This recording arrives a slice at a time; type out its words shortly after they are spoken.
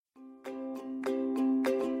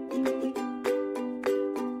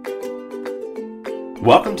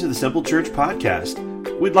Welcome to the Simple Church Podcast.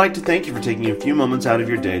 We'd like to thank you for taking a few moments out of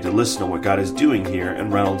your day to listen to what God is doing here in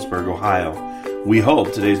Reynoldsburg, Ohio. We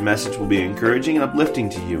hope today's message will be encouraging and uplifting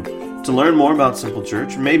to you. To learn more about Simple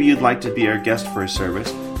Church, or maybe you'd like to be our guest for a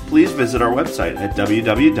service, please visit our website at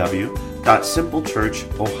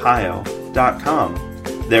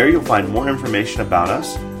www.simplechurchohio.com. There you'll find more information about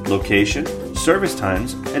us, location, service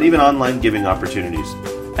times, and even online giving opportunities.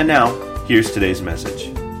 And now, here's today's message.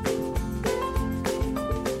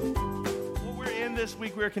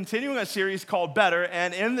 We're continuing a series called Better,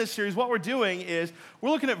 and in this series what we're doing is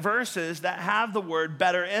we're looking at verses that have the word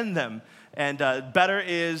better in them. And better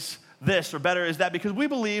is this or better is that, because we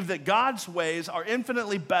believe that God's ways are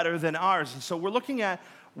infinitely better than ours. And so we're looking at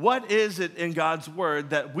what is it in God's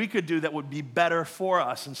word that we could do that would be better for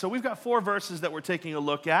us. And so we've got 4 verses that we're taking a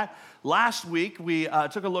look at. Last week we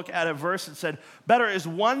took a look at a verse that said, "Better is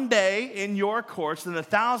one day in your courts than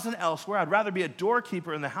 1,000 elsewhere. I'd rather be a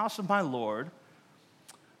doorkeeper in the house of my Lord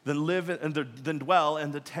than dwell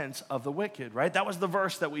in the tents of the wicked," right? That was the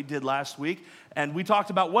verse that we did last week, and we talked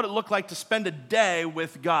about what it looked like to spend a day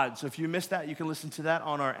with God. So if you missed that, you can listen to that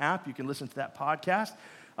on our app. You can listen to that podcast.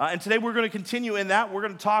 And today we're going to continue in that. We're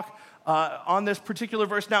going to talk on this particular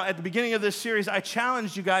verse. Now, at the beginning of this series, I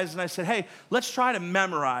challenged you guys, and I said, hey, let's try to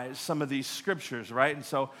memorize some of these scriptures, right? And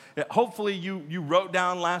so hopefully you wrote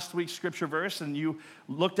down last week's scripture verse, and you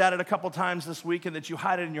looked at it a couple times this week, and that you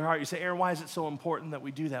hide it in your heart. You say, Aaron, why is it so important that we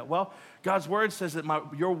do that? Well, God's word says that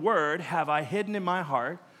your word have I hidden in my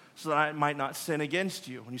heart, so that I might not sin against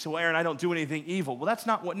you. And you say, well, Aaron, I don't do anything evil. Well, that's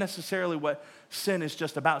not necessarily what sin is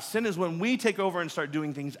just about. Sin is when we take over and start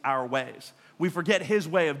doing things our ways. We forget his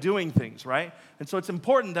way of doing things, right? And so it's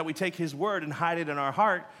important that we take his word and hide it in our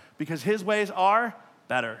heart, because his ways are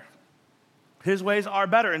better. His ways are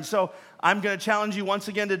better. And so I'm going to challenge you once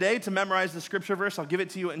again today to memorize the scripture verse. I'll give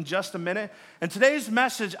it to you in just a minute. And today's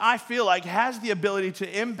message, I feel like, has the ability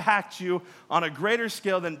to impact you on a greater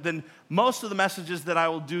scale than most of the messages that I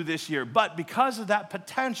will do this year. But because of that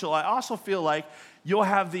potential, I also feel like you'll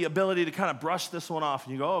have the ability to kind of brush this one off.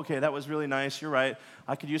 And you go, okay, that was really nice. You're right.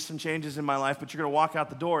 I could use some changes in my life, but you're going to walk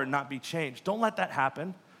out the door and not be changed. Don't let that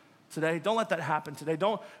happen today. Don't let that happen today.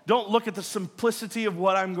 Don't look at the simplicity of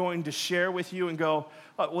what I'm going to share with you and go,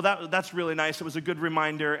 oh, well, that's really nice. It was a good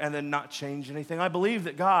reminder, and then not change anything. I believe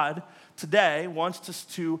that God today wants us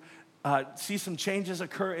to see some changes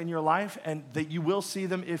occur in your life, and that you will see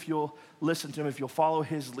them if you'll listen to him, if you'll follow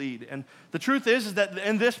his lead. And the truth is that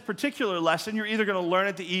in this particular lesson, you're either going to learn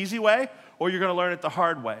it the easy way or you're going to learn it the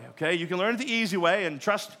hard way, okay? You can learn it the easy way and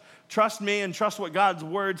trust me and trust what God's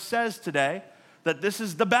word says today, that this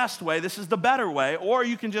is the best way, this is the better way, or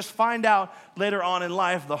you can just find out later on in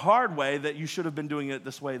life the hard way, that you should have been doing it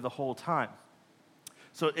this way the whole time.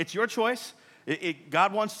 So it's your choice.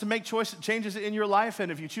 God wants to make changes in your life,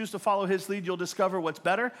 and if you choose to follow his lead, you'll discover what's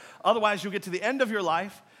better. Otherwise, you'll get to the end of your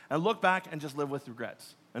life and look back and just live with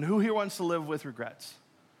regrets. And who here wants to live with regrets?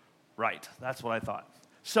 Right, that's what I thought.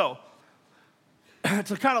 So,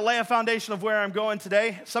 to kind of lay a foundation of where I'm going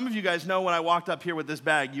today, some of you guys know when I walked up here with this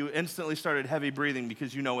bag, you instantly started heavy breathing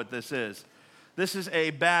because you know what this is. This is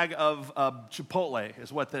a bag of Chipotle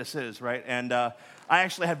is what this is, right? And I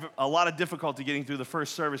actually had a lot of difficulty getting through the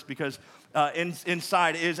first service because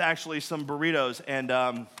inside is actually some burritos. And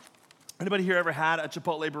anybody here ever had a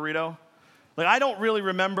Chipotle burrito? Like, I don't really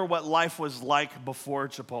remember what life was like before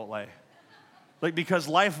Chipotle. Like, because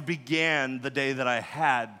life began the day that I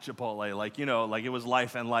had Chipotle. Like, you know, like it was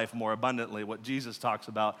life and life more abundantly, what Jesus talks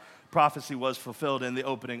about. Prophecy was fulfilled in the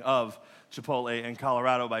opening of Chipotle in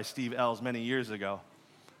Colorado by Steve Ells many years ago.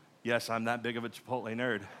 Yes, I'm that big of a Chipotle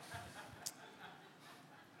nerd.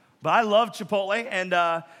 But I love Chipotle, and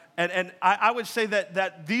I would say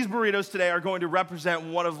that these burritos today are going to represent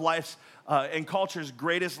one of life's and culture's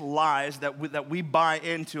greatest lies that we buy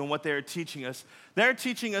into, and what they're teaching us. They're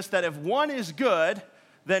teaching us that if one is good,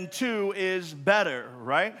 then 2 is better,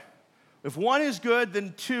 right? If 1 is good,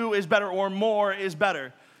 then 2 is better, or more is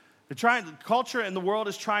better. The culture and the world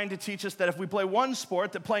is trying to teach us that if we play one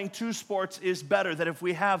sport, that playing 2 sports is better. That if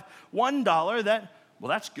we have $1,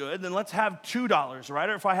 that's good, then let's have $2, right?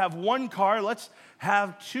 Or if I have 1 car, let's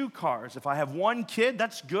have 2 cars. If I have 1 kid,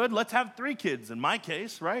 that's good, let's have 3 kids in my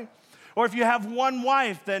case, right? Or if you have 1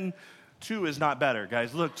 wife, then 2 is not better,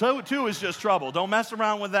 guys. Look, 2 is just trouble. Don't mess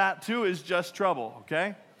around with that. 2 is just trouble,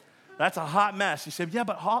 okay? That's a hot mess. You say, yeah,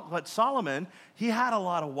 but Solomon, he had a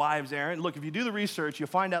lot of wives, Aaron. Look, if you do the research, you'll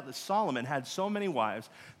find out that Solomon had so many wives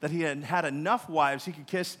that he had enough wives he could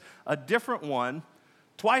kiss a different one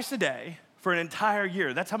twice a day for an entire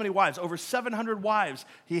year. That's how many wives. Over 700 wives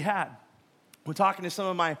he had. When talking to some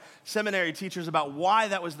of my seminary teachers about why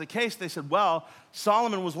that was the case, they said, well,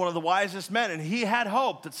 Solomon was one of the wisest men, and he had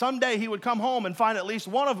hope that someday he would come home and find at least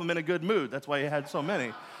one of them in a good mood. That's why he had so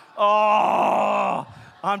many. Oh,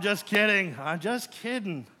 I'm just kidding. I'm just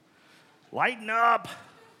kidding. Lighten up.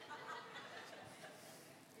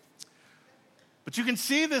 But you can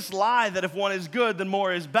see this lie that if one is good, then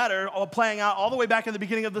more is better, all playing out all the way back in the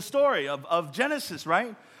beginning of the story of Genesis,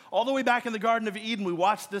 right? All the way back in the Garden of Eden, we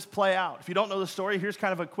watched this play out. If you don't know the story, here's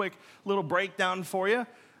kind of a quick little breakdown for you.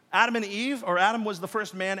 Adam and Eve, or Adam was the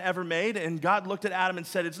first man ever made, and God looked at Adam and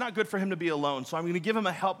said, it's not good for him to be alone, so I'm going to give him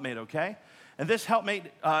a helpmate, okay? And this helpmate,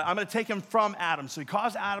 I'm going to take him from Adam. So he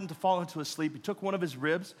caused Adam to fall into a sleep. He took one of his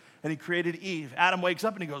ribs, and he created Eve. Adam wakes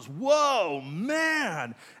up, and he goes, whoa,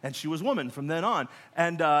 man. And she was woman from then on.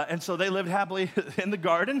 And so they lived happily in the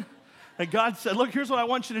garden. And God said, look, here's what I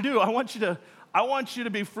want you to do. I want you to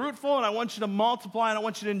be fruitful, and I want you to multiply, and I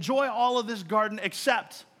want you to enjoy all of this garden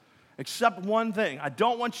except one thing. I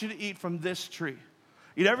don't want you to eat from this tree.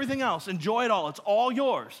 Eat everything else. Enjoy it all. It's all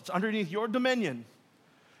yours. It's underneath your dominion.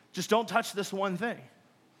 Just don't touch this one thing.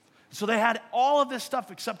 So they had all of this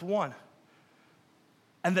stuff except one.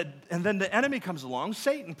 And then the enemy comes along.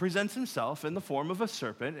 Satan presents himself in the form of a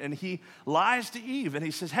serpent, and he lies to Eve, and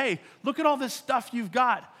he says, hey, look at all this stuff you've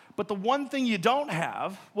got. But the one thing you don't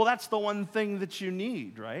have, well, that's the one thing that you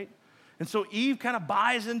need, right? And so Eve kind of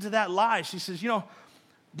buys into that lie. She says,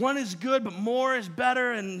 one is good, but more is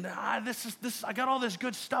better, and I got all this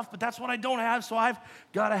good stuff, but that's what I don't have, so I've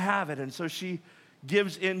got to have it. And so she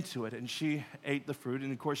gives into it, and she ate the fruit.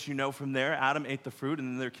 And of course, from there, Adam ate the fruit, and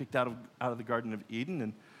then they're kicked out of the Garden of Eden,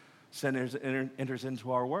 and sin enters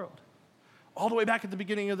into our world. All the way back at the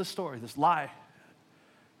beginning of the story, this lie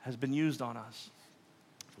has been used on us.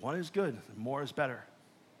 One is good, and more is better.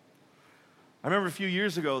 I remember a few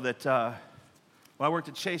years ago that when I worked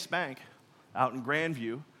at Chase Bank out in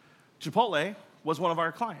Grandview, Chipotle was one of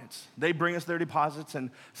our clients. They bring us their deposits, and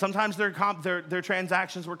sometimes their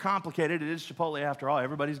transactions were complicated. It is Chipotle after all.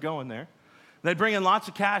 Everybody's going there. They'd bring in lots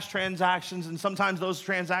of cash transactions, and sometimes those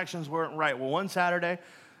transactions weren't right. Well, one Saturday,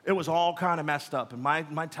 it was all kind of messed up, and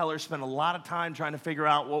my teller spent a lot of time trying to figure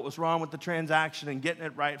out what was wrong with the transaction and getting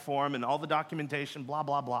it right for him and all the documentation, blah,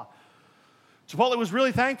 blah, blah. Chipotle was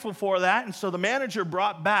really thankful for that, and so the manager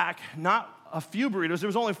brought back not a few burritos. There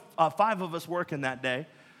was only 5 of us working that day.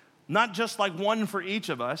 Not just like one for each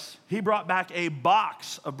of us. He brought back a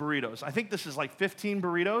box of burritos. I think this is like 15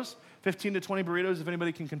 burritos, 15 to 20 burritos, if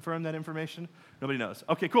anybody can confirm that information. Nobody knows.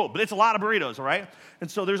 Okay, cool, but it's a lot of burritos, all right? And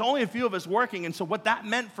so there's only a few of us working, and so what that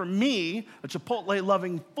meant for me, a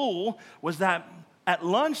Chipotle-loving fool, was that at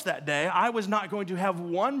lunch that day, I was not going to have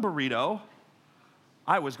one burrito,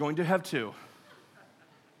 I was going to have 2.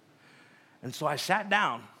 And so I sat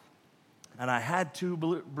down, and I had 2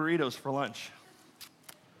 burritos for lunch.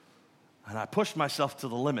 And I pushed myself to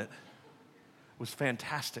the limit. It was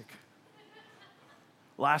fantastic.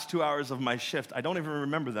 Last 2 hours of my shift, I don't even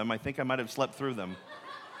remember them. I think I might have slept through them.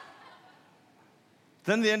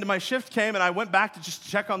 Then the end of my shift came, and I went back to just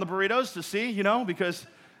check on the burritos to see, because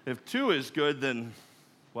if 2 is good, then,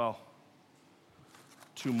 well,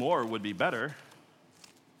 2 more would be better.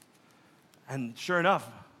 And sure enough,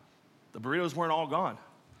 the burritos weren't all gone.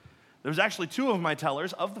 There was actually 2 of my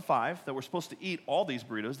tellers, of the 5, that were supposed to eat all these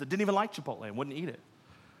burritos that didn't even like Chipotle and wouldn't eat it.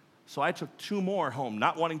 So I took 2 more home,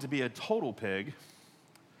 not wanting to be a total pig,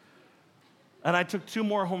 and I took 2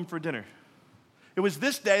 more home for dinner. It was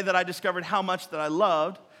this day that I discovered how much that I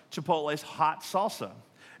loved Chipotle's hot salsa.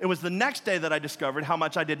 It was the next day that I discovered how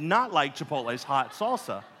much I did not like Chipotle's hot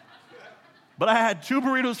salsa. But I had 2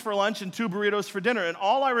 burritos for lunch and 2 burritos for dinner, and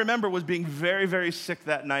all I remember was being very, very sick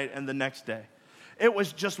that night and the next day. It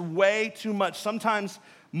was just way too much. Sometimes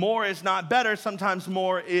more is not better. Sometimes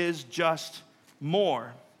more is just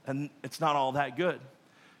more. And it's not all that good.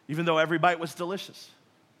 Even though every bite was delicious,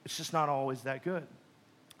 it's just not always that good.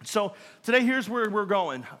 So today, here's where we're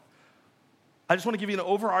going. I just want to give you an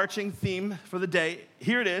overarching theme for the day.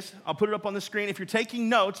 Here it is. I'll put it up on the screen. If you're taking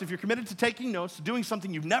notes, if you're committed to taking notes, to doing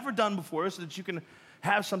something you've never done before so that you can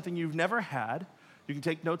have something you've never had, you can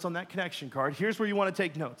take notes on that connection card. Here's where you want to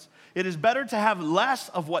take notes. It is better to have less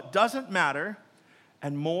of what doesn't matter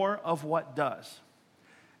and more of what does.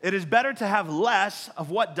 It is better to have less of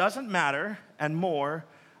what doesn't matter and more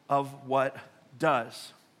of what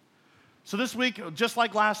does. So this week, just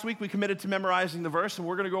like last week, we committed to memorizing the verse, and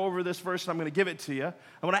we're going to go over this verse, and I'm going to give it to you.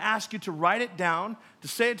 I want to ask you to write it down, to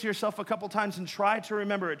say it to yourself a couple times, and try to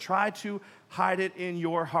remember it. Try to hide it in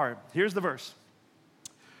your heart. Here's the verse.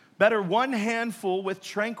 Better one handful with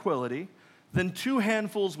tranquility than 2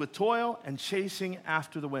 handfuls with toil and chasing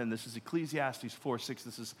after the wind. This is Ecclesiastes 4:6.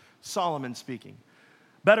 This is Solomon speaking.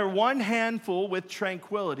 Better 1 handful with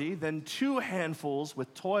tranquility than 2 handfuls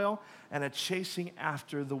with toil and a chasing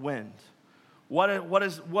after the wind. What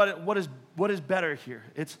is better here?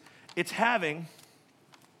 It's having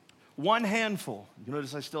 1 handful. You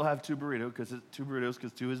notice I still have 2 burritos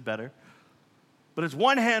because 2 is better. But it's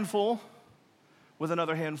 1 handful with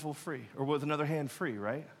another handful free, or with another hand free,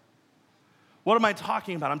 right? What am I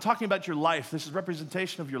talking about? I'm talking about your life. This is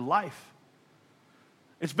representation of your life.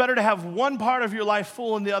 It's better to have one part of your life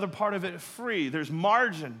full and the other part of it free. There's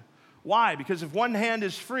margin. Why? Because if one hand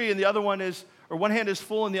is free and the other one is, or one hand is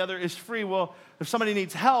full and the other is free, well, if somebody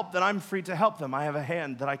needs help, then I'm free to help them. I have a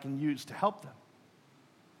hand that I can use to help them.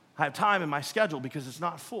 I have time in my schedule because it's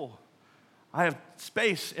not full. I have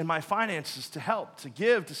space in my finances to help, to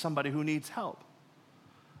give to somebody who needs help.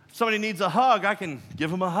 If somebody needs a hug, I can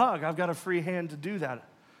give them a hug. I've got a free hand to do that.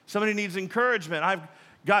 Somebody needs encouragement. I've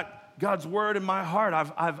got God's word in my heart.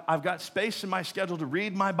 I've got space in my schedule to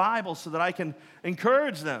read my Bible so that I can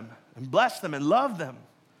encourage them and bless them and love them.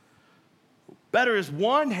 Better is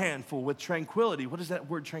 1 handful with tranquility. What is that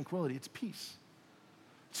word tranquility? It's peace.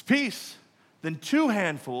 It's peace than 2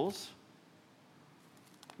 handfuls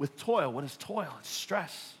with toil. What is toil? It's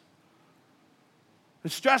stress.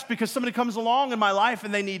 It's stress because somebody comes along in my life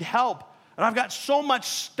and they need help. And I've got so much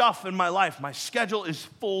stuff in my life. My schedule is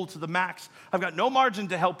full to the max. I've got no margin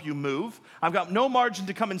to help you move. I've got no margin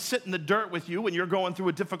to come and sit in the dirt with you when you're going through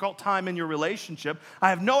a difficult time in your relationship. I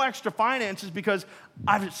have no extra finances because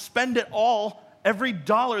I spend it all. Every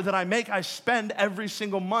dollar that I make, I spend every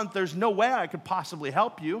single month. There's no way I could possibly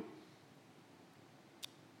help you.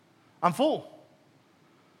 I'm full.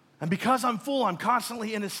 And because I'm full, I'm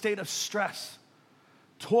constantly in a state of stress,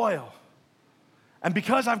 toil. And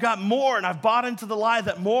because I've got more and I've bought into the lie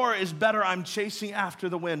that more is better, I'm chasing after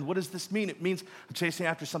the wind. What does this mean? It means I'm chasing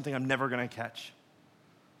after something I'm never going to catch.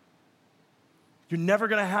 You're never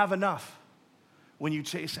going to have enough when you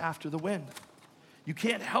chase after the wind. You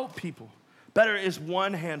can't help people. Better is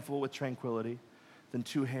 1 handful with tranquility than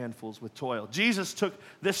 2 handfuls with toil. Jesus took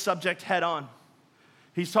this subject head on.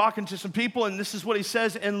 He's talking to some people, and this is what he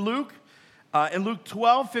says in Luke. In Luke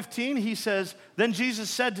 12:15, he says, then Jesus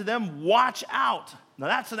said to them, watch out. Now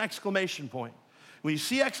that's an exclamation point. When you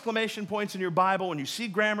see exclamation points in your Bible, when you see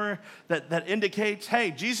grammar that indicates,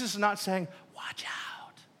 hey, Jesus is not saying, watch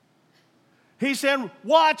out. He's saying,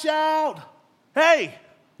 watch out. Hey,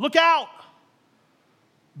 look out.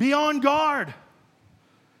 Be on guard.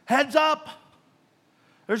 Heads up.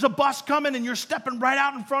 There's a bus coming and you're stepping right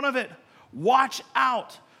out in front of it. Watch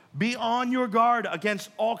out. Be on your guard against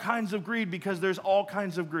all kinds of greed because there's all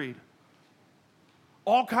kinds of greed.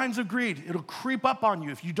 All kinds of greed. It'll creep up on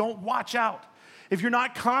you if you don't watch out. If you're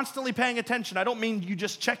not constantly paying attention, I don't mean you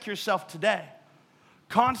just check yourself today.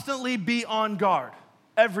 Constantly be on guard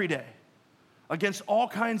every day against all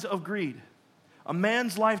kinds of greed. A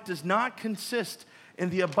man's life does not consist in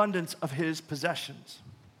the abundance of his possessions.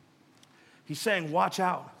 He's saying, watch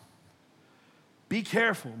out. Be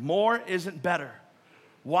careful. More isn't better.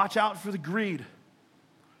 Watch out for the greed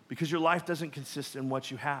because your life doesn't consist in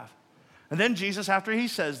what you have. And then Jesus, after he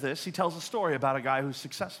says this, he tells a story about a guy who's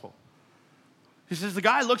successful. He says the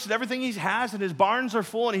guy looks at everything he has and his barns are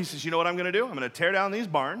full and he says, you know what I'm going to do? I'm going to tear down these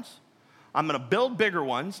barns. I'm going to build bigger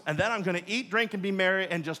ones and then I'm going to eat, drink, and be merry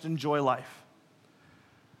and just enjoy life.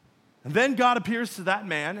 And then God appears to that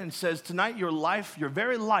man and says, tonight your life, your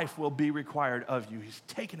very life will be required of you. He's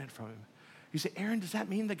taken it from him. You say, Aaron, does that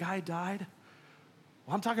mean the guy died?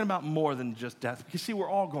 Well, I'm talking about more than just death. Because see, we're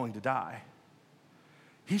all going to die.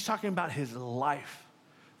 He's talking about his life.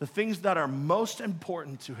 The things that are most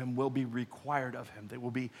important to him will be required of him. They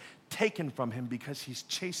will be taken from him because he's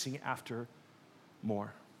chasing after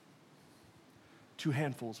more. 2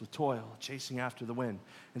 handfuls with toil, chasing after the wind,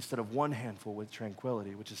 instead of 1 handful with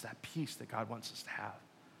tranquility, which is that peace that God wants us to have.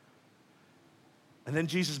 And then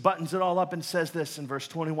Jesus buttons it all up and says this in verse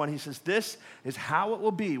 21. He says, this is how it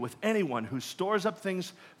will be with anyone who stores up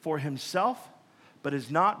things for himself, but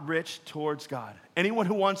is not rich towards God. Anyone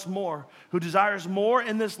who wants more, who desires more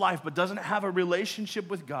in this life, but doesn't have a relationship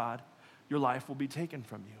with God, your life will be taken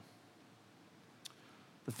from you.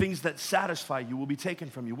 The things that satisfy you will be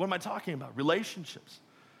taken from you. What am I talking about? Relationships.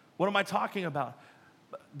 What am I talking about?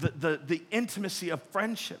 The intimacy of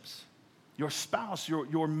friendships. Your spouse,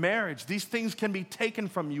 your marriage, these things can be taken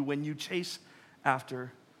from you when you chase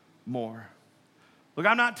after more. Look,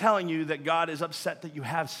 I'm not telling you that God is upset that you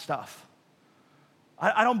have stuff.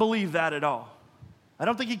 I don't believe that at all. I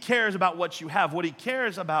don't think he cares about what you have. What he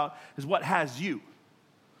cares about is what has you.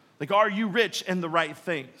 Like, are you rich in the right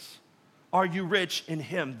things? are you rich in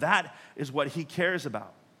him? That is what he cares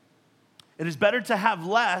about. It is better to have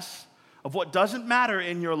less of what doesn't matter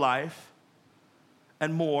in your life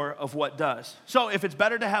and more of what does. So if it's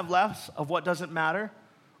better to have less of what doesn't matter,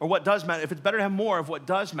 or what does matter, if it's better to have more of what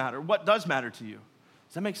does matter to you?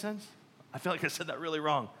 Does that make sense? I feel like I said that really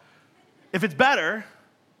wrong. If it's better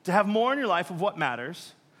to have more in your life of what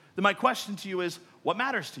matters, then my question to you is, what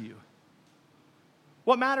matters to you?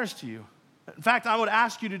 What matters to you? In fact, I would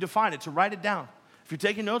ask you to define it, to write it down. If you're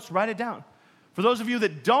taking notes, write it down. For those of you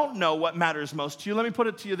that don't know what matters most to you, let me put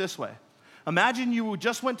it to you this way. Imagine you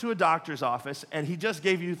just went to a doctor's office and he just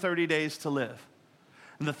gave you 30 days to live.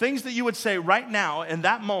 And the things that you would say right now, in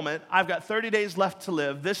that moment, I've got 30 days left to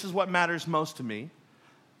live, this is what matters most to me.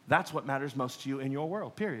 That's what matters most to you in your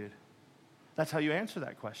world, period. That's how you answer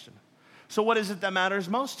that question. So what is it that matters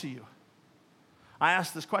most to you? I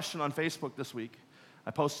asked this question on Facebook this week.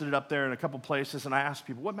 I posted it up there in a couple places, and I asked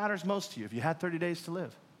people, what matters most to you if you had 30 days to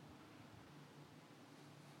live?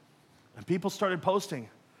 And people started posting.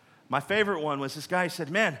 My favorite one was this guy. He said,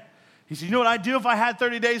 man, he said, you know what I'd do if I had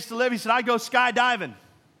 30 days to live? He said, I'd go skydiving.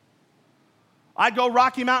 I'd go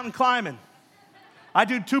Rocky Mountain climbing. I'd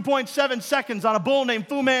do 2.7 seconds on a bull named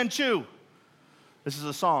Fu Manchu. This is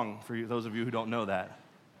a song for you, those of you who don't know that.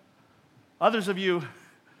 Others of you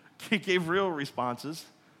gave real responses,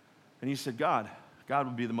 and you said, God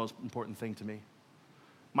would be the most important thing to me.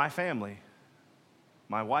 My family,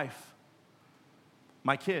 my wife,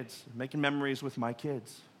 my kids, making memories with my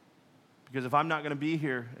kids. Because if I'm not going to be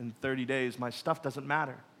here in 30 days, my stuff doesn't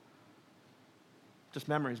matter. Just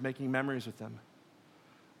memories, making memories with them.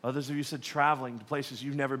 Others of you said traveling to places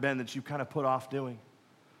you've never been that you kind of put off doing.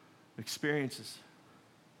 Experiences.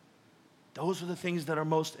 Those are the things that are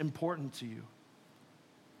most important to you.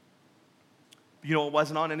 You know what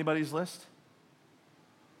wasn't on anybody's list?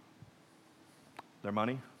 Their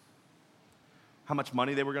money. How much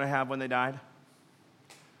money they were going to have when they died.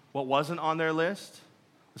 What wasn't on their list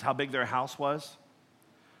was how big their house was,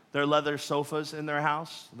 their leather sofas in their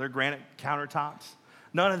house, their granite countertops.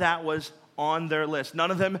 None of that was on their list.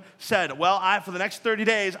 None of them said, well, for the next 30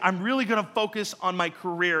 days, I'm really going to focus on my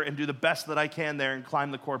career and do the best that I can there and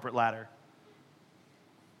climb the corporate ladder.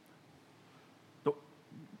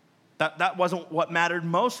 That wasn't what mattered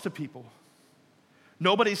most to people.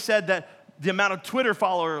 Nobody said that the amount of Twitter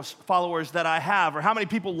followers that I have or how many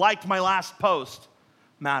people liked my last post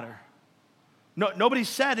matter. Nobody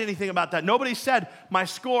said anything about that. Nobody said my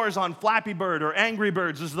scores on Flappy Bird or Angry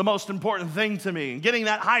Birds is the most important thing to me and getting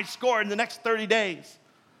that high score in the next 30 days.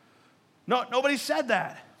 Nobody said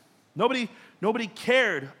that. Nobody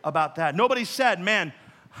cared about that. Nobody said, man,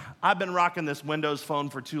 I've been rocking this Windows phone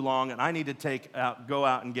for too long and I need to go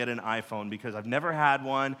out and get an iPhone because I've never had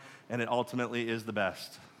one and it ultimately is the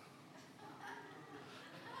best.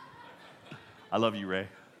 I love you, Ray.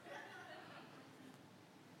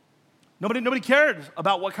 Nobody cared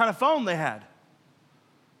about what kind of phone they had.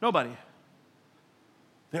 Nobody.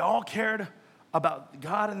 They all cared about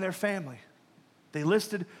God and their family. They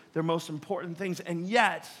listed their most important things. And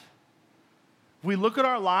yet, if we look at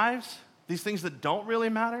our lives, these things that don't really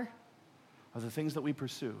matter are the things that we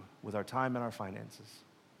pursue with our time and our finances.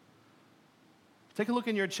 Take a look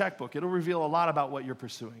in your checkbook. It'll reveal a lot about what you're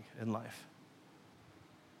pursuing in life.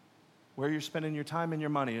 Where you're spending your time and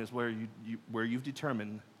your money is where you've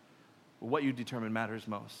determined what you determine matters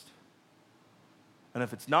most. And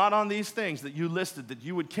if it's not on these things that you listed that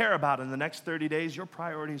you would care about in the next 30 days, your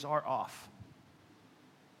priorities are off.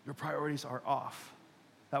 Your priorities are off.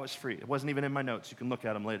 That was free. It wasn't even in my notes. You can look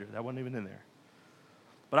at them later. That wasn't even in there.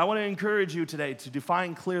 But I want to encourage you today to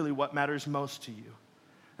define clearly what matters most to you.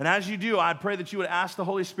 And as you do, I pray that you would ask the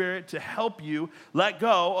Holy Spirit to help you let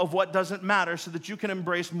go of what doesn't matter so that you can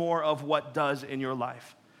embrace more of what does in your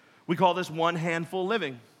life. We call this one handful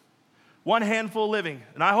living. One handful living.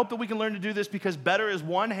 And I hope that we can learn to do this because better is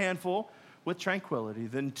one handful with tranquility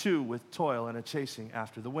than two with toil and a chasing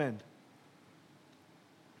after the wind.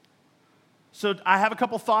 So I have a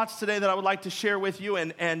couple thoughts today that I would like to share with you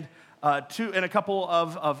and a couple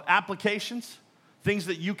of applications, things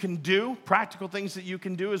that you can do, practical things that you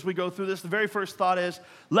can do as we go through this. The very first thought is,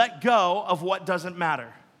 let go of what doesn't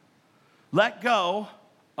matter. Let go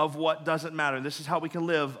of what doesn't matter. This is how we can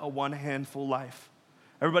live a one handful life.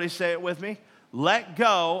 Everybody say it with me. Let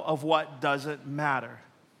go of what doesn't matter.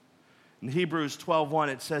 In Hebrews 12:1,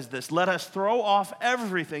 it says this, let us throw off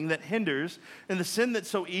everything that hinders and the sin that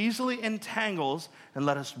so easily entangles, and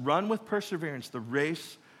let us run with perseverance the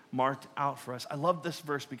race marked out for us. I love this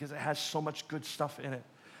verse because it has so much good stuff in it.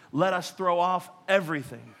 Let us throw off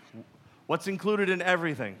everything. What's included in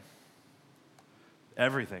everything?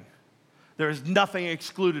 Everything. There is nothing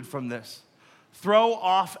excluded from this. Throw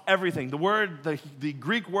off everything. The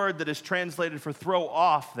Greek word that is translated for throw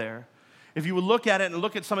off there, if you would look at it and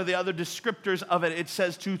look at some of the other descriptors of it, it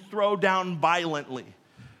says to throw down violently.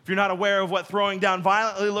 If you're not aware of what throwing down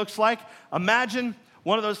violently looks like, imagine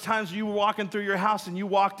one of those times you were walking through your house and you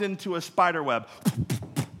walked into a spider web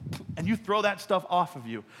and you throw that stuff off of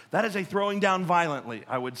you. That is a throwing down violently,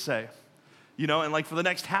 I would say. You know, and like for the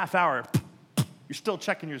next half hour, you're still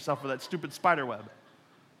checking yourself for that stupid spider web.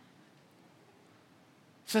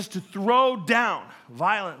 It says to throw down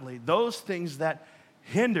violently those things that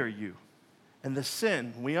hinder you. And the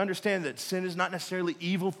sin, we understand that sin is not necessarily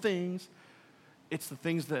evil things. It's the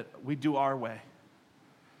things that we do our way.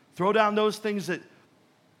 Throw down those things that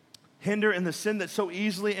hinder and the sin that so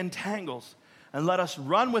easily entangles. And let us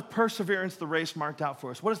run with perseverance the race marked out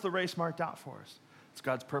for us. What is the race marked out for us? It's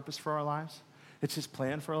God's purpose for our lives. It's His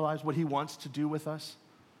plan for our lives, what He wants to do with us,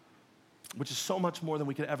 which is so much more than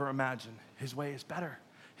we could ever imagine. His way is better.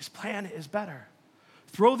 His plan is better.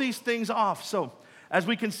 Throw these things off. So as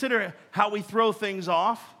we consider how we throw things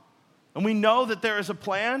off, and we know that there is a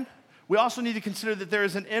plan, we also need to consider that there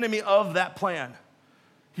is an enemy of that plan.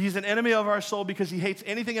 He's an enemy of our soul because he hates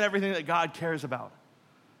anything and everything that God cares about.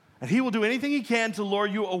 And he will do anything he can to lure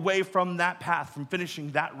you away from that path, from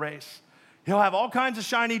finishing that race. He'll have all kinds of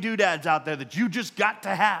shiny doodads out there that you just got to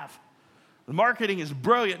have. The marketing is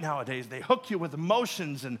brilliant nowadays. They hook you with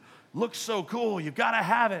emotions and look so cool. You've got to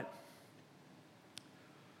have it.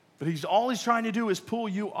 But all he's trying to do is pull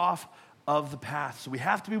you off of the path. So we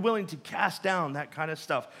have to be willing to cast down that kind of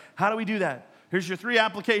stuff. How do we do that? Here's your 3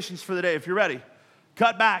 applications for the day if you're ready.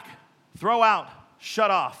 Cut back, throw out, shut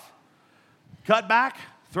off. Cut back,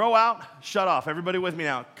 throw out, shut off. Everybody with me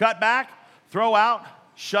now. Cut back, throw out,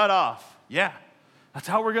 shut off. Yeah, that's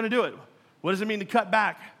how we're going to do it. What does it mean to cut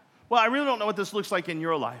back? Well, I really don't know what this looks like in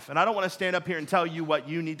your life, and I don't want to stand up here and tell you what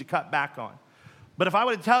you need to cut back on. But if I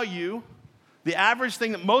were to tell you the average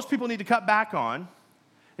thing that most people need to cut back on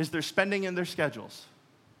is their spending and their schedules.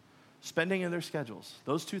 Spending and their schedules,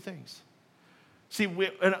 those 2 things. See,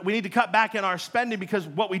 we need to cut back in our spending because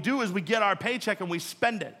what we do is we get our paycheck and we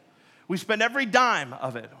spend it. We spend every dime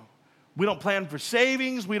of it. We don't plan for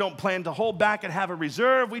savings. We don't plan to hold back and have a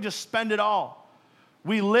reserve. We just spend it all.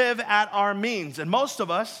 We live at our means. And most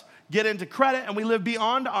of us get into credit and we live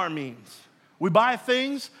beyond our means. We buy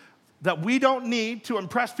things that we don't need to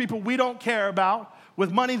impress people we don't care about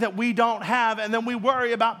with money that we don't have, and then we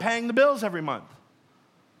worry about paying the bills every month.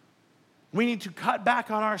 We need to cut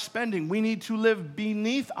back on our spending. We need to live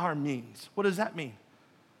beneath our means. What does that mean?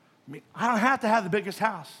 I don't have to have the biggest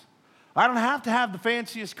house. I don't have to have the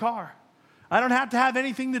fanciest car. I don't have to have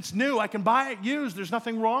anything that's new. I can buy it used. There's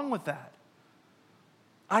nothing wrong with that.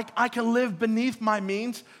 I can live beneath my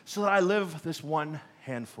means so that I live this one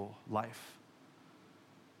handful life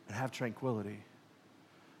and have tranquility.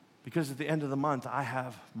 Because at the end of the month, I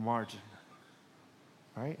have margin,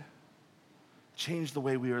 right? Change the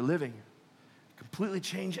way we are living. Completely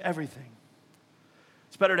change everything.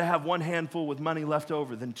 It's better to have one handful with money left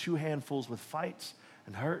over than 2 handfuls with fights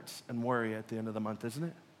and hurts and worry at the end of the month, isn't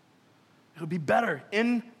it? It would be better,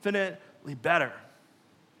 infinitely better.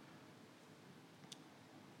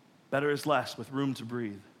 Better is less with room to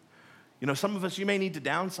breathe. You know, some of us, you may need to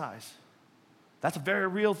downsize. That's a very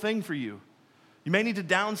real thing for you. You may need to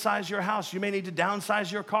downsize your house. You may need to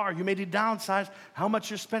downsize your car. You may need to downsize how much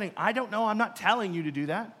you're spending. I don't know. I'm not telling you to do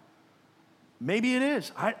that. Maybe it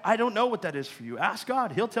is. I don't know what that is for you. Ask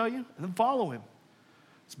God. He'll tell you, and then follow Him.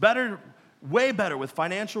 It's better, way better with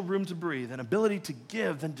financial room to breathe and ability to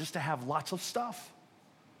give than just to have lots of stuff.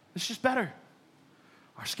 It's just better.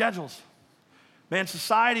 Our schedules. Man,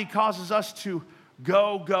 society causes us to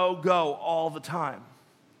go all the time.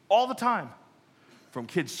 All the time. From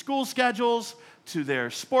kids' school schedules to their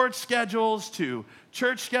sports schedules to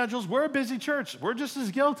church schedules. We're a busy church. We're just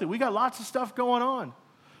as guilty. We got lots of stuff going on.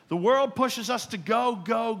 The world pushes us to go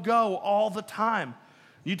all the time.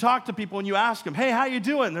 You talk to people and you ask them, hey, how you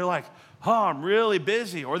doing? They're like, oh, I'm really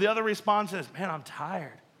busy. Or the other response is, man, I'm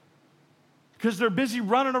tired. Because they're busy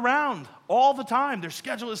running around all the time. Their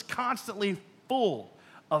schedule is constantly full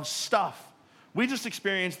of stuff. We just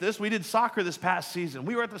experienced this. We did soccer this past season.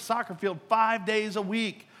 We were at the soccer field 5 days a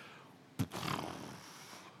week.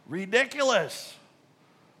 Ridiculous.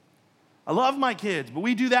 I love my kids, but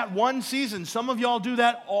we do that one season. Some of y'all do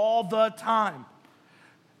that all the time.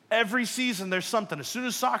 Every season there's something. As soon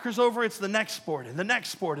as soccer's over, it's the next sport and the next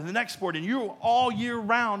sport and the next sport. And you're all year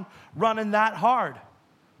round running that hard.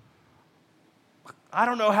 I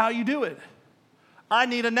don't know how you do it. I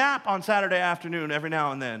need a nap on Saturday afternoon every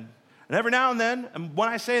now and then. And every now and then, and when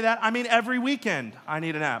I say that, I mean every weekend, I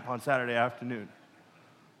need a nap on Saturday afternoon.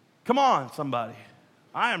 Come on, somebody.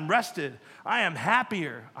 I am rested. I am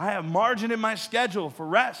happier. I have margin in my schedule for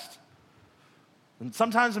rest. And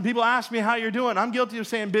sometimes when people ask me how you're doing, I'm guilty of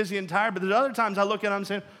saying busy and tired, but there's other times I look at them and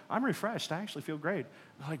say, I'm refreshed. I actually feel great.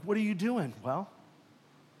 They're like, what are you doing? Well,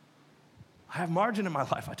 I have margin in my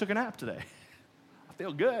life. I took a nap today. I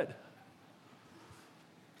feel good.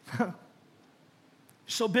 You're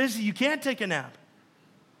so busy, you can't take a nap.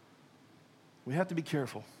 We have to be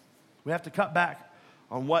careful. We have to cut back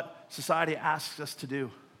on what society asks us to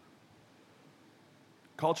do.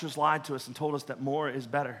 Culture's lied to us and told us that more is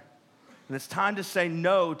better. And it's time to say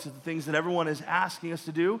no to the things that everyone is asking us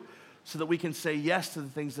to do so that we can say yes to the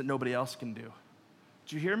things that nobody else can do.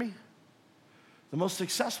 Did you hear me? The most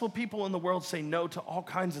successful people in the world say no to all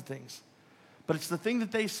kinds of things. But it's the thing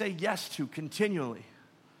that they say yes to continually.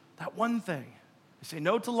 That one thing. They say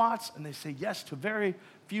no to lots and they say yes to very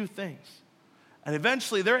few things. And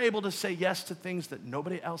eventually they're able to say yes to things that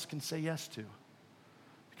nobody else can say yes to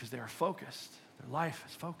because they are focused. Their life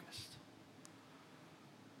is focused.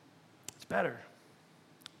 It's better.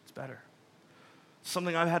 It's better.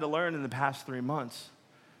 Something I've had to learn in the past 3 months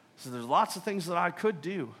is that there's lots of things that I could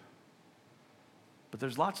do, but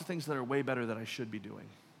there's lots of things that are way better that I should be doing.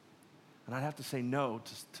 And I'd have to say no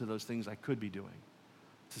to those things I could be doing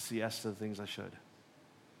to say yes to the things I should.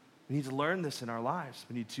 We need to learn this in our lives.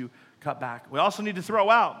 We need to cut back. We also need to throw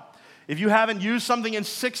out. If you haven't used something in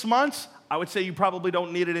 6 months, I would say you probably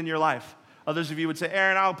don't need it in your life. Others of you would say,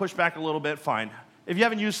 Aaron, I'll push back a little bit, fine. If you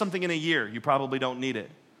haven't used something in a year, you probably don't need it.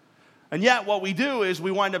 And yet what we do is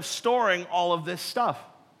we wind up storing all of this stuff.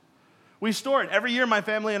 We store it. Every year, my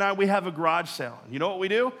family and I, we have a garage sale. You know what we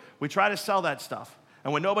do? We try to sell that stuff.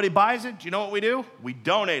 And when nobody buys it, do you know what we do? We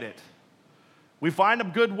donate it. We find a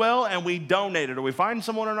Goodwill and we donate it. Or we find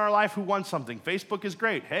someone in our life who wants something. Facebook is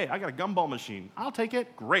great. Hey, I got a gumball machine. I'll take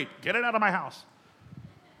it. Great. Get it out of my house.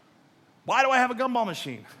 Why do I have a gumball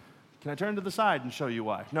machine? Can I turn to the side and show you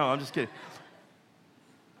why? No, I'm just kidding.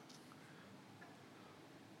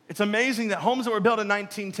 It's amazing that homes that were built in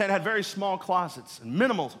 1910 had very small closets and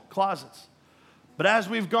minimal closets. But as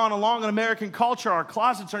we've gone along in American culture, our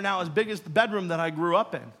closets are now as big as the bedroom that I grew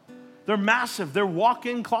up in. They're massive. They're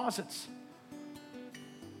walk-in closets.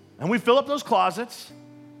 And we fill up those closets.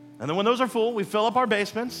 And then when those are full, we fill up our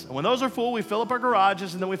basements. And when those are full, we fill up our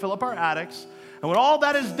garages. And then we fill up our attics. And when all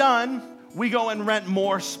that is done, we go and rent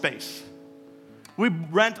more space. We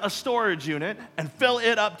rent a storage unit and fill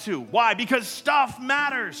it up too. Why? Because stuff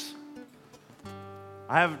matters.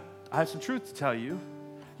 I have some truth to tell you.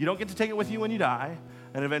 You don't get to take it with you when you die,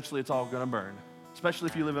 and eventually it's all going to burn, especially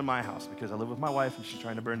if you live in my house, because I live with my wife and she's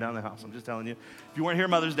trying to burn down the house. I'm just telling you. If you weren't here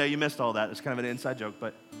Mother's Day, you missed all that. It's kind of an inside joke,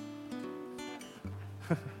 but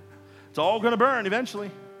it's all going to burn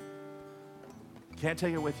eventually. Can't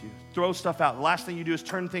take it with you. Throw stuff out. The last thing you do is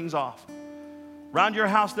turn things off. Around your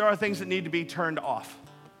house, there are things that need to be turned off.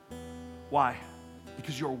 Why?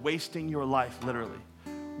 Because you're wasting your life, literally.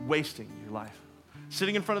 Wasting your life.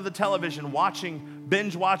 Sitting in front of the television,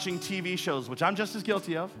 binge watching TV shows, which I'm just as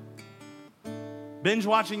guilty of. Binge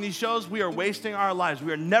watching these shows, we are wasting our lives.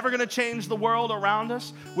 We are never going to change the world around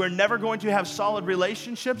us. We're never going to have solid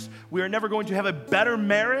relationships. We are never going to have a better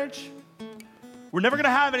marriage. We're never going to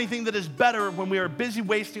have anything that is better when we are busy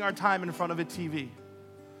wasting our time in front of a TV.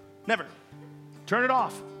 Never. Turn it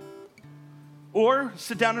off. Or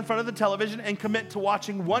sit down in front of the television and commit to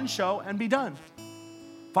watching one show and be done.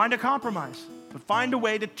 Find a compromise, but find a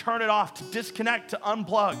way to turn it off, to disconnect, to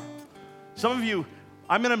unplug. Some of you,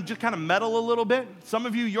 I'm going to just kind of meddle a little bit. Some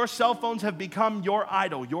of you, your cell phones have become your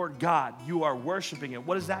idol, your God. You are worshiping it.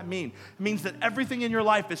 What does that mean? It means that everything in your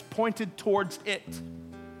life is pointed towards it.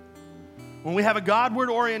 When we have a Godward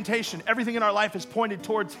orientation, everything in our life is pointed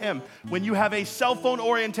towards Him. When you have a cell phone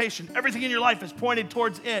orientation, everything in your life is pointed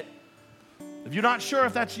towards it. If you're not sure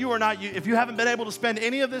if that's you or not, if you haven't been able to spend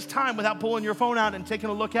any of this time without pulling your phone out and taking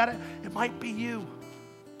a look at it, it might be you.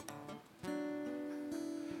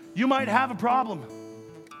 You might have a problem.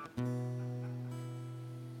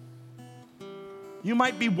 You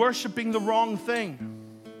might be worshiping the wrong thing.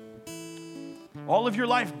 All of your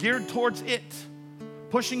life geared towards it.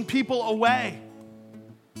 Pushing people away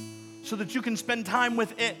so that you can spend time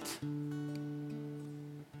with it.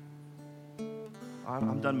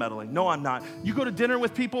 I'm done meddling. No, I'm not. You go to dinner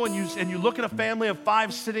with people and you look at a family of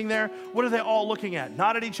 5 sitting there. What are they all looking at?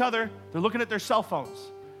 Not at each other. They're looking at their cell phones.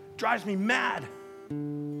 It drives me mad.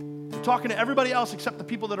 They're talking to everybody else except the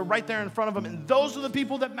people that are right there in front of them, and those are the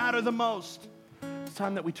people that matter the most. It's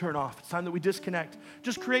time that we turn off. It's time that we disconnect.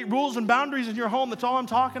 Just create rules and boundaries in your home. That's all I'm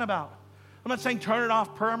talking about. I'm not saying turn it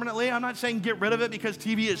off permanently. I'm not saying get rid of it because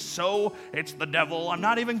TV is it's the devil. I'm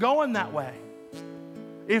not even going that way.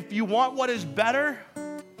 If you want what is better,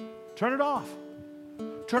 turn it off.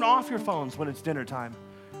 Turn off your phones when it's dinner time.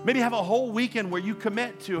 Maybe have a whole weekend where you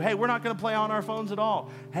commit to, hey, we're not going to play on our phones at all.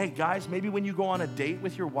 Hey, guys, maybe when you go on a date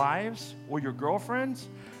with your wives or your girlfriends,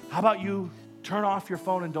 how about you turn off your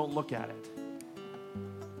phone and don't look at it?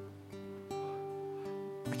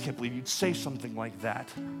 I can't believe you'd say something like that.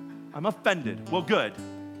 I'm offended. Well, good.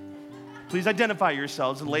 Please identify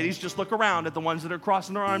yourselves, and ladies, just look around at the ones that are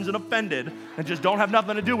crossing their arms and offended and just don't have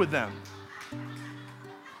nothing to do with them.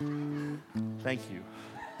 Thank you.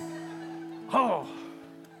 Oh.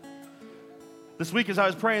 This week as I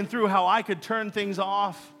was praying through how I could turn things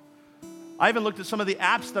off, I even looked at some of the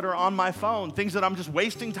apps that are on my phone, things that I'm just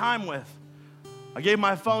wasting time with. I gave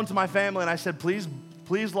my phone to my family and I said, please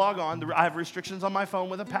log on. I have restrictions on my phone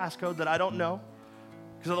with a passcode that I don't know,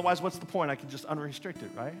 because otherwise what's the point? I can just unrestrict it,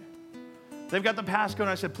 right? They've got the passcode and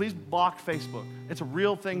I said, please block Facebook. It's a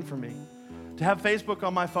real thing for me to have Facebook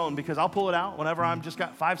on my phone because I'll pull it out whenever I'm just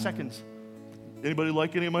got 5 seconds. Anybody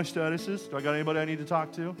like any of my statuses? Do I got anybody I need to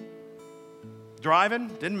talk to? Driving,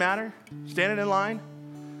 didn't matter. Standing in line.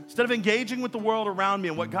 Instead of engaging with the world around me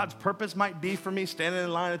and what God's purpose might be for me, standing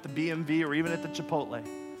in line at the BMV or even at the Chipotle,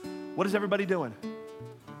 what is everybody doing?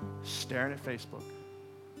 Staring at Facebook.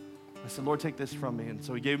 I said, Lord, take this from me. And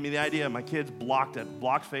so he gave me the idea. My kids blocked it.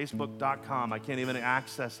 Blockfacebook.com. I can't even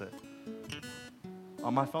access it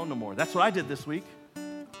on my phone no more. That's what I did this week.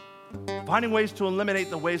 Finding ways to eliminate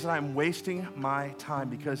the ways that I'm wasting my time,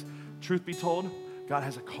 because truth be told, God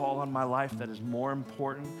has a call on my life that is more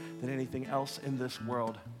important than anything else in this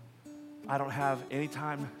world. I don't have any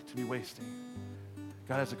time to be wasting.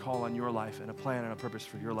 God has a call on your life and a plan and a purpose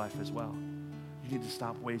for your life as well. You need to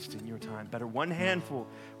stop wasting your time. Better one handful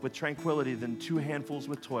with tranquility than 2 handfuls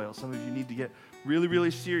with toil. Some of you need to get really,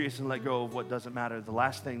 really serious and let go of what doesn't matter. The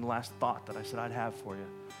last thought that I said I'd have for you.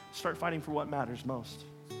 Start fighting for what matters most.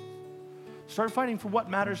 Start fighting for what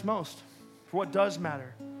matters most, for what does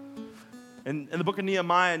matter. In the book of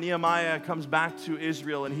Nehemiah comes back to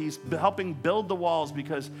Israel, and he's helping build the walls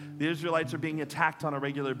because the Israelites are being attacked on a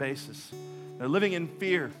regular basis. They're living in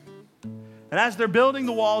fear. And as they're building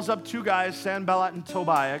the walls up, 2 guys, Sanballat and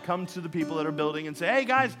Tobiah, come to the people that are building and say, hey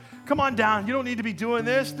guys, come on down. You don't need to be doing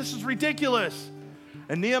this. This is ridiculous.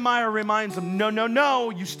 And Nehemiah reminds them, no,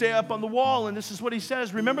 you stay up on the wall. And this is what he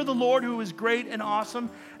says. Remember the Lord who is great and awesome,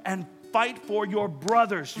 and fight for your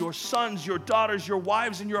brothers, your sons, your daughters, your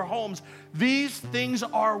wives, and your homes. These things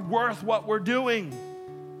are worth what we're doing.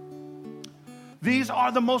 These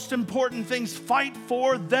are the most important things. Fight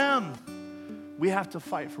for them. We have to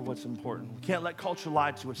fight for what's important. We can't let culture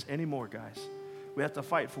lie to us anymore, guys. We have to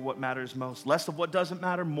fight for what matters most. Less of what doesn't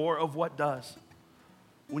matter, more of what does.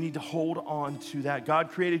 We need to hold on to that. God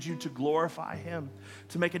created you to glorify Him,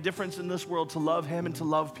 to make a difference in this world, to love Him and to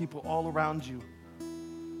love people all around you.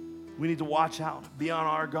 We need to watch out, be on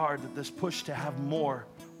our guard that this push to have more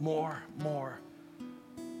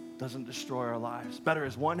doesn't destroy our lives. Better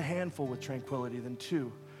is 1 handful with tranquility than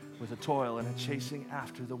 2 with a toil and a chasing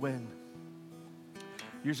after the wind.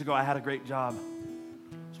 Years ago, I had a great job.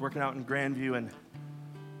 I was working out in Grandview, and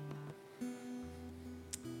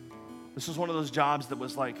this was one of those jobs that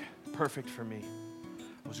was like perfect for me.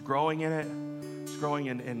 I was growing in it. I was growing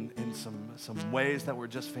in some ways that were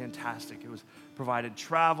just fantastic. It was provided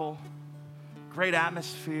travel, great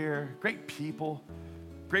atmosphere, great people,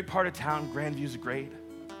 great part of town. Grandview's great.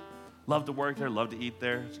 Love to work there, love to eat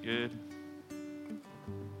there. It's good.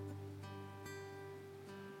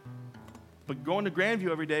 But going to Grandview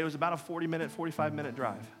every day was about a 45-minute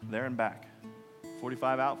drive, there and back.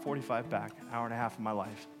 45 out, 45 back, an hour and a half of my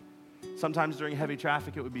life. Sometimes during heavy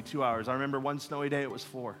traffic, it would be 2 hours. I remember one snowy day, it was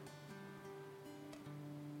 4.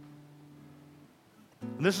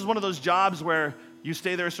 And this is one of those jobs where you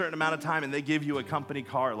stay there a certain amount of time and they give you a company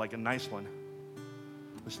car, like a nice one.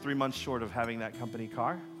 I was 3 months short of having that company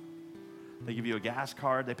car. They give you a gas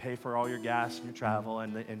card. They pay for all your gas and your travel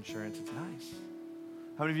and the insurance. It's nice.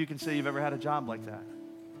 How many of you can say you've ever had a job like that?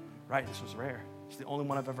 Right, this was rare. It's the only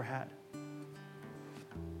one I've ever had.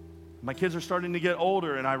 My kids are starting to get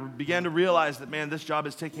older, and I began to realize that, man, this job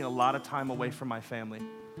is taking a lot of time away from my family,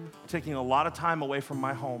 taking a lot of time away from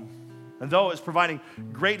my home. And though it was providing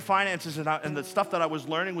great finances, and the stuff that I was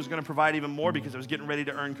learning was going to provide even more because I was getting ready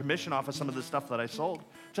to earn commission off of some of the stuff that I sold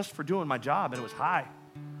just for doing my job, and it was high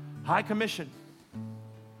commission.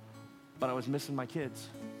 But I was missing my kids.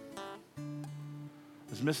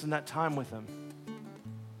 I was missing that time with them.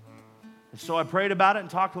 And so I prayed about it and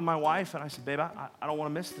talked with my wife, and I said, babe, I don't want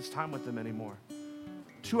to miss this time with them anymore.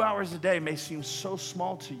 2 hours a day may seem so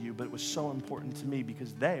small to you, but it was so important to me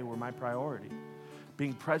because they were my priority.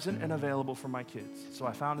 Being present and available for my kids. So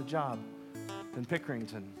I found a job in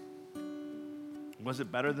Pickerington. Was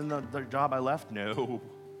it better than the job I left? No.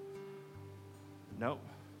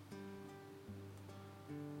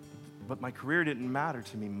 But my career didn't matter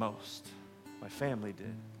to me most. My family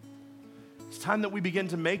did. It's time that we begin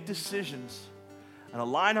to make decisions and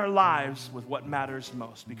align our lives with what matters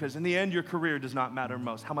most. Because in the end, your career does not matter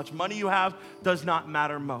most. How much money you have does not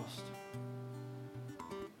matter most.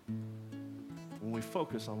 When we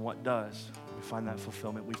focus on what does, we find that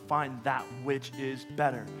fulfillment. We find that which is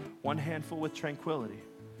better. One handful with tranquility,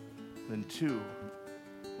 than two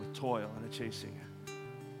with toil and a chasing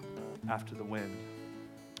after the wind.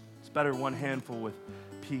 It's better one handful with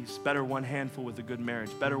peace. Better one handful with a good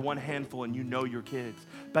marriage. Better one handful and you know your kids.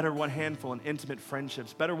 Better one handful and intimate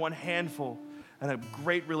friendships. Better one handful and a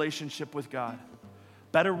great relationship with God.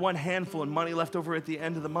 Better one handful and money left over at the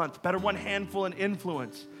end of the month. Better one handful and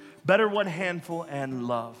influence. Better one handful and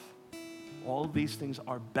love. All of these things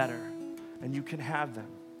are better, and you can have them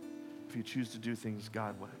if you choose to do things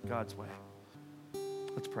God's way.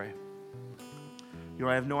 Let's pray.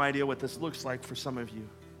 I have no idea what this looks like for some of you,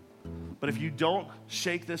 but if you don't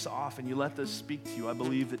shake this off and you let this speak to you, I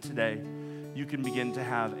believe that today you can begin to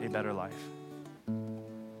have a better life.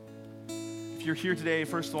 If you're here today,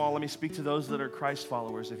 first of all, let me speak to those that are Christ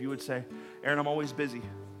followers. If you would say, Aaron, I'm always busy.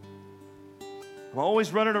 I'm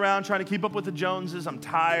always running around trying to keep up with the Joneses. I'm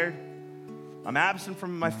tired. I'm absent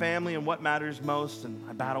from my family and what matters most, and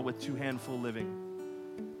I battle with two-handful living.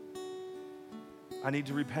 I need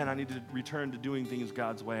to repent. I need to return to doing things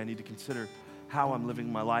God's way. I need to consider how I'm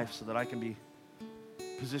living my life so that I can be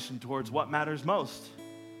positioned towards what matters most.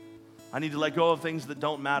 I need to let go of things that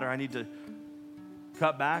don't matter. I need to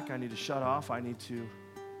cut back. I need to shut off. I need to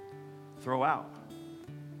throw out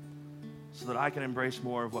so that I can embrace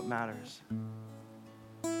more of what matters.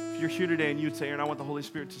 If you're here today and you'd say, Aaron, I want the Holy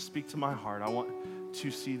Spirit to speak to my heart. I want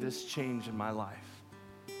to see this change in my life.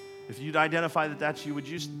 If you'd identify that that's you,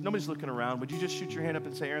 nobody's looking around, would you just shoot your hand up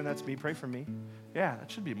and say, Aaron, that's me, pray for me? Yeah,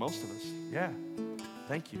 that should be most of us. Yeah,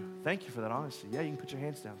 thank you. Thank you for that honesty. Yeah, you can put your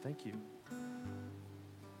hands down. Thank you.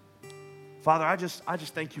 Father, I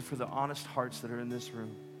just thank you for the honest hearts that are in this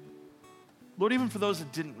room. Lord, even for those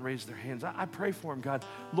that didn't raise their hands, I pray for them, God.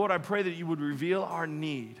 Lord, I pray that you would reveal our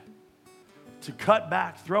need to cut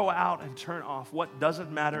back, throw out, and turn off what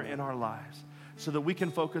doesn't matter in our lives so that we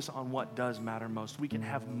can focus on what does matter most. We can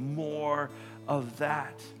have more of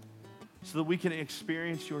that so that we can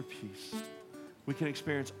experience your peace. We can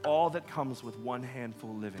experience all that comes with one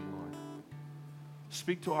handful living, Lord.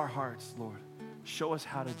 Speak to our hearts, Lord. Show us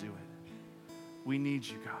how to do it. We need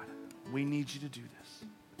you, God. We need you to do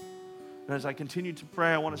this. And as I continue to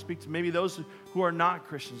pray, I want to speak to maybe those who are not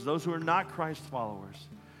Christians, those who are not Christ followers.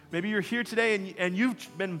 Maybe you're here today and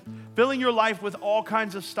you've been filling your life with all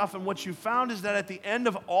kinds of stuff, and what you found is that at the end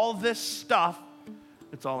of all this stuff,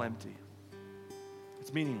 it's all empty.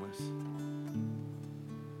 It's meaningless.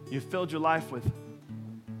 You've filled your life with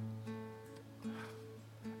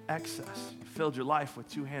excess. You filled your life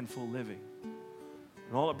with two-handful living.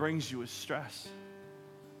 And all it brings you is stress.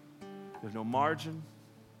 You have no margin,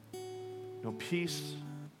 no peace,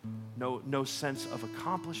 no sense of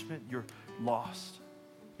accomplishment. You're lost.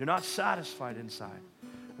 You're not satisfied inside.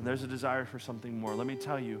 And there's a desire for something more. Let me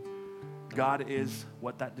tell you, God is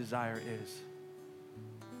what that desire is.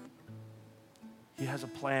 He has a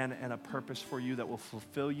plan and a purpose for you that will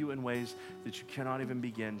fulfill you in ways that you cannot even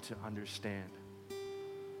begin to understand.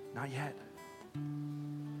 Not yet.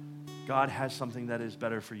 God has something that is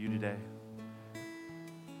better for you today.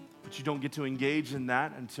 But you don't get to engage in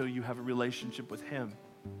that until you have a relationship with Him.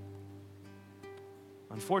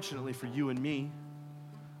 Unfortunately for you and me,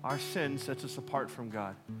 our sin sets us apart from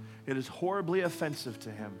God. It is horribly offensive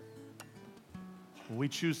to Him when we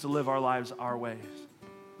choose to live our lives our ways.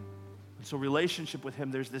 And so relationship with Him,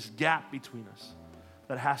 there's this gap between us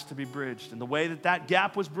that has to be bridged. And the way that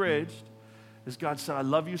gap was bridged is God said, I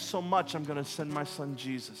love you so much, I'm going to send my son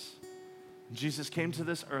Jesus. And Jesus came to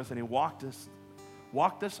this earth and He walked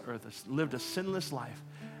this earth, lived a sinless life.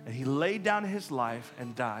 And He laid down His life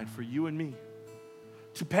and died for you and me,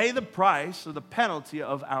 to pay the price or the penalty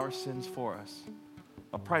of our sins for us,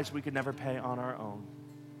 a price we could never pay on our own.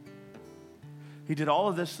 He did all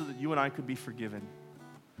of this so that you and I could be forgiven.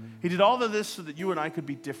 He did all of this so that you and I could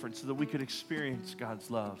be different, so that we could experience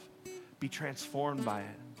God's love, be transformed by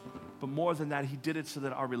it. But more than that, He did it so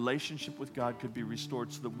that our relationship with God could be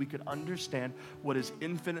restored, so that we could understand what is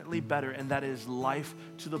infinitely better, and that is life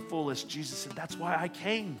to the fullest. Jesus said, that's why I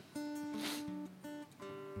came.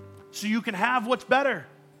 so you can have what's better.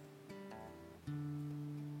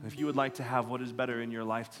 If you would like to have what is better in your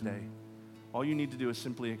life today, all you need to do is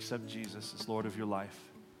simply accept Jesus as Lord of your life.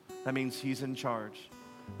 That means He's in charge.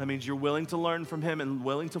 That means you're willing to learn from Him and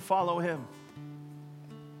willing to follow Him,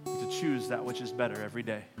 to choose that which is better every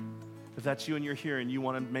day. If that's you and you're here and you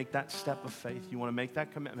want to make that step of faith, you want to make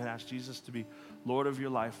that commitment, ask Jesus to be Lord of your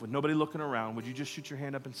life with nobody looking around, would you just shoot your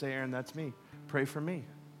hand up and say, Aaron, that's me. Pray for me.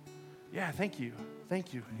 Yeah, thank you.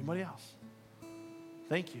 Thank you. Anybody else?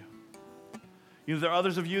 Thank you. You know, there are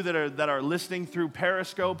others of you that are listening through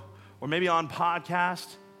Periscope or maybe on podcast.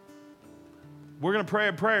 We're going to pray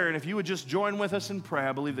a prayer, and if you would just join with us in prayer,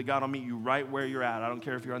 I believe that God will meet you right where you're at. I don't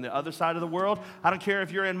care if you're on the other side of the world. I don't care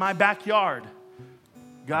if you're in my backyard.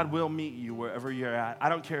 God will meet you wherever you're at. I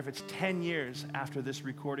don't care if it's 10 years after this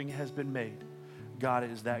recording has been made. God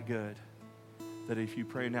is that good that if you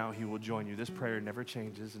pray now, He will join you. This prayer never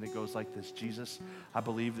changes, and it goes like this. Jesus, I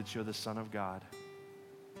believe that you're the Son of God.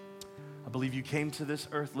 I believe you came to this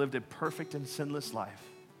earth, lived a perfect and sinless life,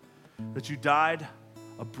 that you died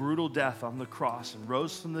a brutal death on the cross and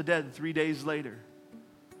rose from the dead 3 days later,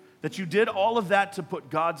 that you did all of that to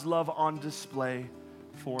put God's love on display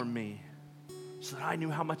for me so that I knew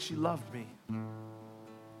how much you loved me.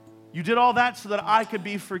 You did all that so that I could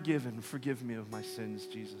be forgiven. Forgive me of my sins,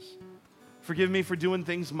 Jesus. Forgive me for doing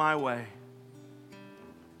things my way.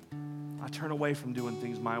 I turn away from doing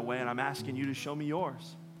things my way, and I'm asking you to show me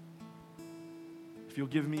yours. If you'll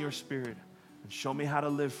give me your Spirit and show me how to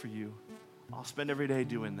live for you, I'll spend every day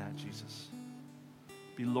doing that, Jesus.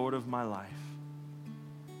 Be Lord of my life.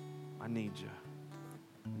 I need you.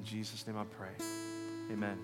 In Jesus' name I pray. Amen.